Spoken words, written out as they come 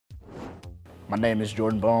My name is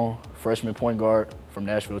Jordan Bone, freshman point guard from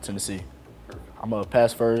Nashville, Tennessee. I'm a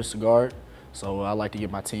pass-first guard, so I like to get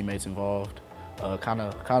my teammates involved. Kind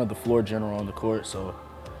of the floor general on the court, so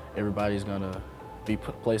everybody's gonna be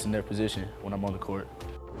placed in their position when I'm on the court.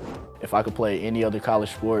 If I could play any other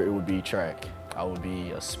college sport, it would be track. I would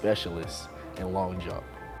be a specialist in long jump.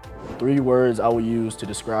 3 words I would use to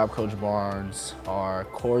describe Coach Barnes are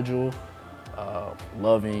cordial,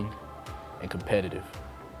 loving, and competitive.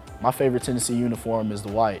 My favorite Tennessee uniform is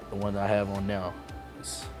the white, the one that I have on now.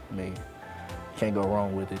 Can't go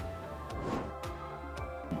wrong with it.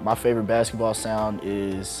 My favorite basketball sound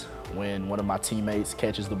is when one of my teammates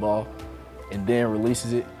catches the ball and then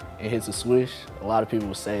releases it and hits a swish. A lot of people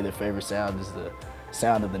will say their favorite sound is the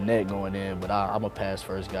sound of the net going in, but I'm a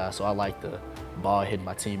pass-first guy, so I like the ball hitting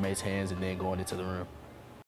my teammates' hands and then going into the rim.